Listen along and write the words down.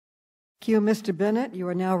Thank you, Mr. Bennett. You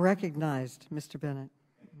are now recognized, Mr. Bennett.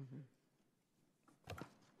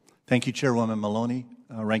 Thank you, Chairwoman Maloney,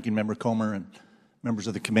 Ranking Member Comer, and members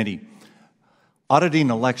of the committee.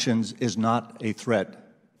 Auditing elections is not a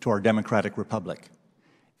threat to our democratic republic.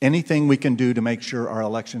 Anything we can do to make sure our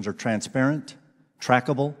elections are transparent,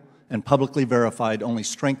 trackable, and publicly verified only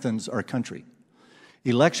strengthens our country.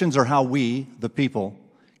 Elections are how we, the people,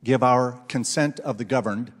 give our consent of the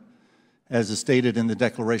governed, as is stated in the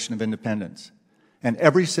Declaration of Independence. And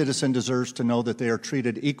every citizen deserves to know that they are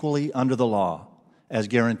treated equally under the law, as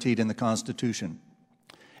guaranteed in the Constitution.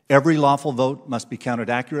 Every lawful vote must be counted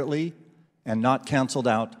accurately and not canceled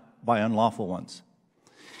out by unlawful ones.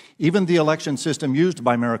 Even the election system used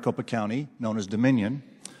by Maricopa County, known as Dominion,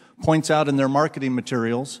 points out in their marketing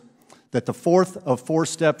materials that the fourth of 4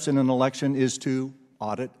 steps in an election is to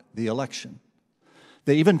audit the election.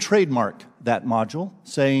 They even trademark that module,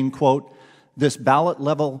 saying, quote, "This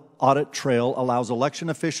ballot-level audit trail allows election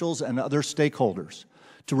officials and other stakeholders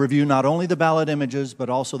to review not only the ballot images, but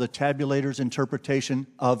also the tabulator's interpretation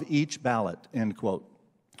of each ballot," end quote.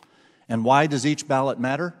 And why does each ballot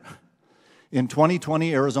matter? In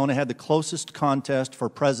 2020, Arizona had the closest contest for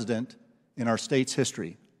president in our state's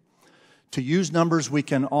history. To use numbers we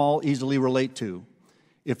can all easily relate to,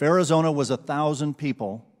 if Arizona was 1,000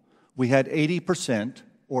 people, we had 80%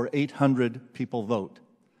 or 800 people vote.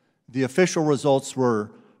 The official results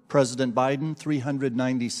were President Biden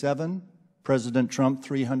 397, President Trump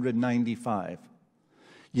 395.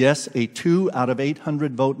 Yes, a 2 out of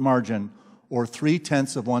 800 vote margin, or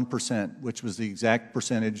 0.3%, which was the exact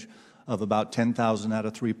percentage of about 10,000 out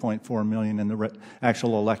of 3.4 million in the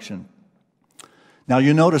actual election. Now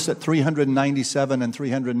you notice that 397 and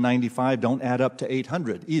 395 don't add up to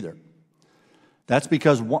 800 either. That's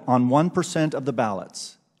because on 1% of the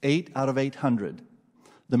ballots, 8 out of 800,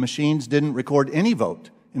 the machines didn't record any vote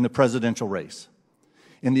in the presidential race.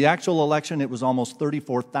 In the actual election, it was almost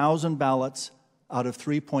 34,000 ballots out of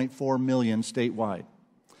 3.4 million statewide.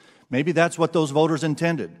 Maybe that's what those voters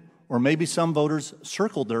intended, or maybe some voters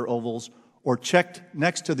circled their ovals or checked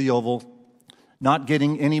next to the oval, not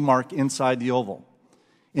getting any mark inside the oval.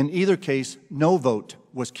 In either case, no vote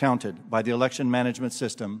was counted by the election management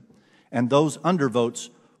system, and those undervotes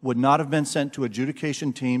would not have been sent to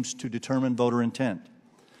adjudication teams to determine voter intent.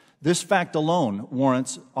 This fact alone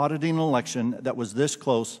warrants auditing an election that was this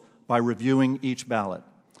close by reviewing each ballot,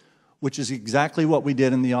 which is exactly what we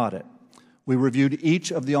did in the audit. We reviewed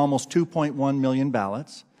each of the almost 2.1 million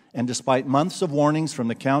ballots, and despite months of warnings from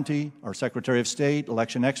the county, our Secretary of State,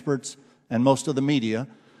 election experts, and most of the media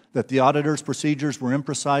that the auditor's procedures were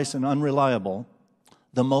imprecise and unreliable,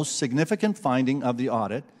 the most significant finding of the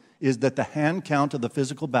audit is that the hand count of the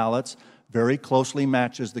physical ballots very closely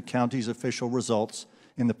matches the county's official results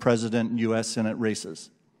in the President and U.S. Senate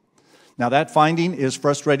races. Now that finding is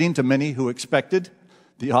frustrating to many who expected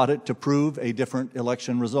the audit to prove a different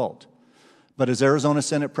election result. But as Arizona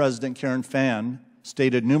Senate President Karen Fann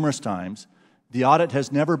stated numerous times, the audit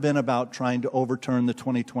has never been about trying to overturn the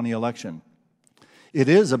 2020 election. It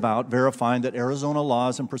is about verifying that Arizona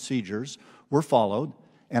laws and procedures were followed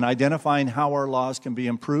and identifying how our laws can be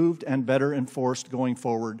improved and better enforced going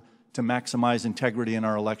forward to maximize integrity in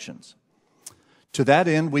our elections. To that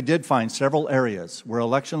end, we did find several areas where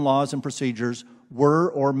election laws and procedures were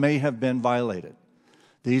or may have been violated.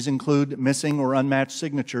 These include missing or unmatched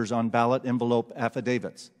signatures on ballot envelope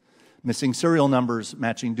affidavits, missing serial numbers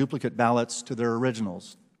matching duplicate ballots to their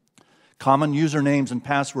originals, common usernames and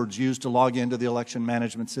passwords used to log into the election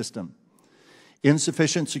management system,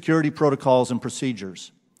 insufficient security protocols and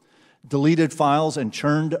procedures, deleted files and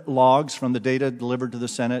churned logs from the data delivered to the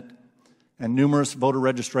Senate, and numerous voter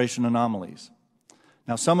registration anomalies.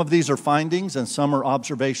 Now, some of these are findings and some are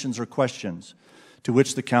observations or questions to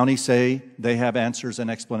which the county say they have answers and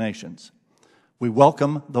explanations. We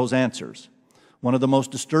welcome those answers. One of the most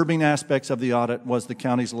disturbing aspects of the audit was the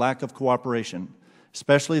county's lack of cooperation,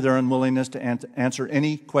 especially their unwillingness to answer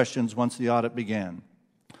any questions once the audit began.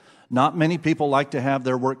 Not many people like to have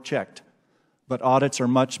their work checked, but audits are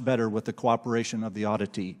much better with the cooperation of the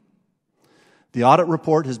auditee. The audit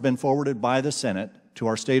report has been forwarded by the Senate to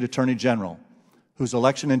our State Attorney General, whose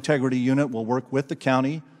election integrity unit will work with the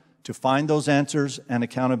county to find those answers and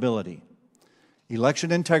accountability.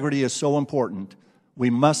 Election integrity is so important,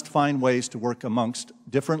 we must find ways to work amongst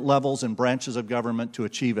different levels and branches of government to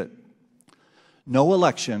achieve it. No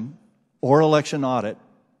election or election audit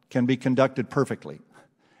can be conducted perfectly,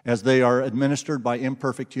 as they are administered by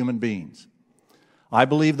imperfect human beings. I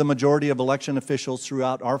believe the majority of election officials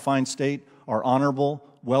throughout our fine state are honorable,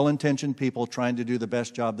 well-intentioned people trying to do the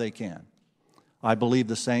best job they can. I believe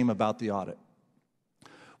the same about the audit.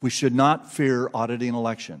 We should not fear auditing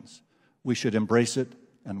elections. We should embrace it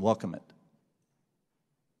and welcome it.